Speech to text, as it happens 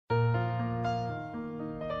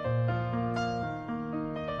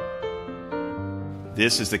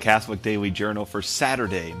This is the Catholic Daily Journal for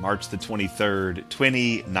Saturday, March the 23rd,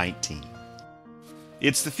 2019.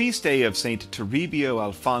 It's the feast day of Saint Toribio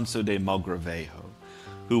Alfonso de Mogrovejo,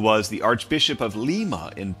 who was the Archbishop of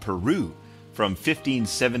Lima in Peru from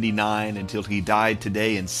 1579 until he died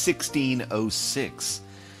today in 1606.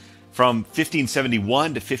 From 1571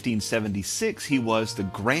 to 1576, he was the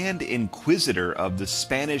Grand Inquisitor of the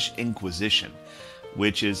Spanish Inquisition,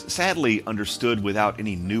 which is sadly understood without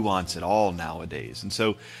any nuance at all nowadays. And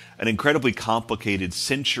so an incredibly complicated,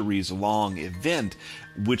 centuries-long event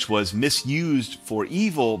which was misused for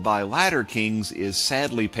evil by latter kings is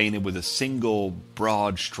sadly painted with a single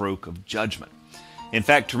broad stroke of judgment. In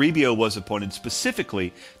fact, Toribio was appointed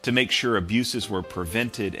specifically to make sure abuses were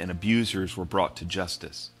prevented and abusers were brought to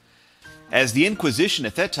justice. As the Inquisition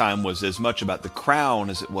at that time was as much about the crown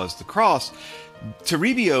as it was the cross,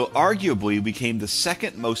 Toribio arguably became the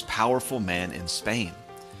second most powerful man in Spain.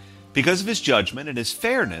 Because of his judgment and his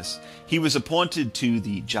fairness, he was appointed to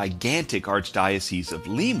the gigantic Archdiocese of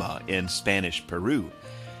Lima in Spanish Peru.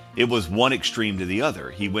 It was one extreme to the other.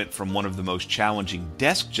 He went from one of the most challenging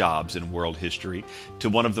desk jobs in world history to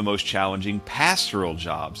one of the most challenging pastoral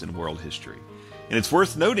jobs in world history. And it's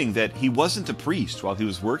worth noting that he wasn't a priest while he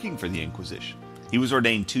was working for the Inquisition. He was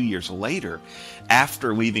ordained 2 years later,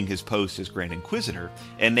 after leaving his post as Grand Inquisitor,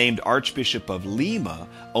 and named Archbishop of Lima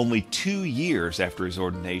only 2 years after his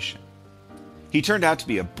ordination. He turned out to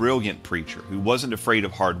be a brilliant preacher who wasn't afraid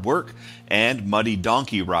of hard work and muddy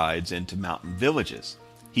donkey rides into mountain villages.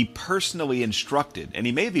 He personally instructed, and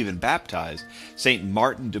he may have even baptized, St.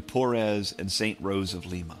 Martin de Porres and St. Rose of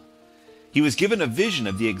Lima. He was given a vision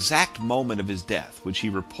of the exact moment of his death, which he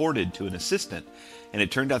reported to an assistant, and it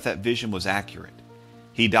turned out that vision was accurate.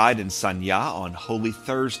 He died in Sanya on Holy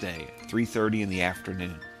Thursday, 3:30 in the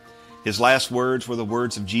afternoon. His last words were the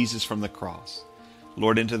words of Jesus from the cross,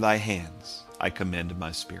 "Lord, into thy hands I commend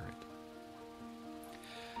my spirit."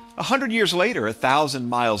 100 years later, 1,000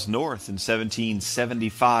 miles north in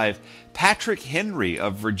 1775, Patrick Henry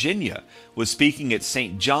of Virginia was speaking at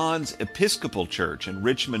St. John's Episcopal Church in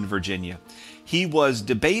Richmond, Virginia. He was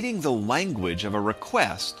debating the language of a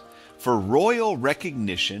request for royal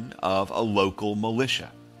recognition of a local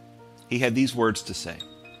militia. He had these words to say: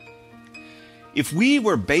 "If we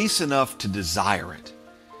were base enough to desire it,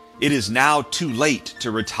 it is now too late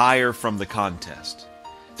to retire from the contest.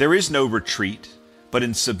 There is no retreat, but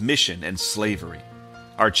in submission and slavery.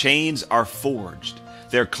 Our chains are forged.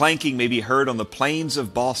 Their clanking may be heard on the plains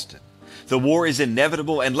of Boston. The war is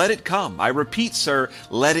inevitable, and let it come. I repeat, sir,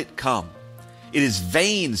 let it come. It is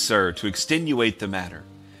vain, sir, to extenuate the matter.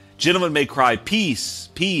 Gentlemen may cry, peace,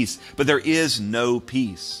 peace, but there is no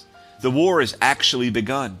peace. The war is actually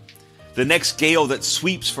begun. The next gale that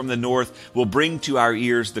sweeps from the north will bring to our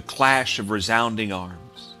ears the clash of resounding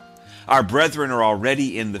arms. Our brethren are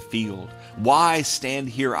already in the field. Why stand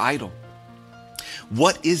here idle?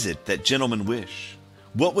 What is it that gentlemen wish?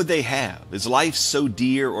 What would they have? Is life so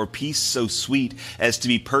dear or peace so sweet as to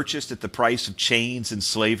be purchased at the price of chains and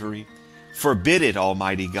slavery? Forbid it,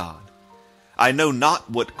 Almighty God. I know not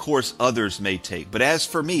what course others may take, but as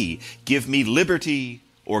for me, give me liberty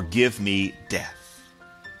or give me death."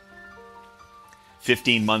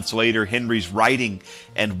 15 months later, Henry's writing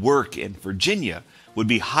and work in Virginia would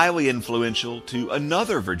be highly influential to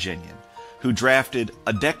another Virginian who drafted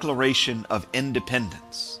a Declaration of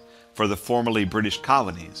Independence for the formerly British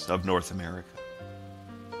colonies of North America.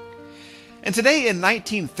 And today in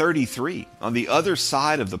 1933, on the other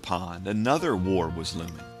side of the pond, another war was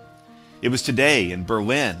looming. It was today in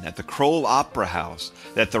Berlin at the Kroll Opera House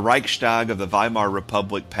that the Reichstag of the Weimar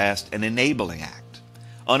Republic passed an enabling act,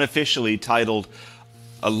 unofficially titled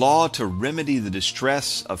 "A Law to Remedy the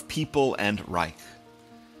Distress of People and Reich."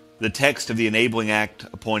 The text of the enabling act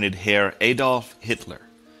appointed Herr Adolf Hitler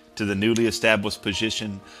to the newly established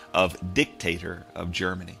position of dictator of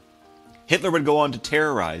Germany. Hitler would go on to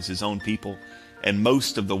terrorize his own people and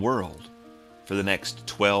most of the world for the next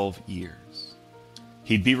 12 years.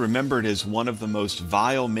 He'd be remembered as one of the most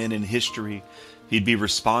vile men in history. He'd be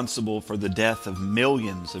responsible for the death of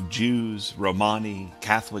millions of Jews, Romani,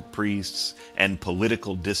 Catholic priests, and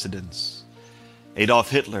political dissidents. Adolf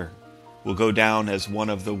Hitler will go down as one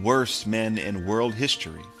of the worst men in world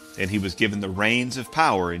history, and he was given the reins of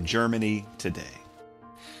power in Germany today.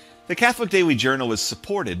 The Catholic Daily Journal is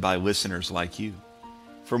supported by listeners like you.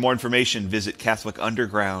 For more information, visit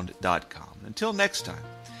CatholicUnderground.com. Until next time,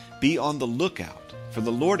 be on the lookout for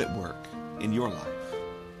the Lord at work in your life.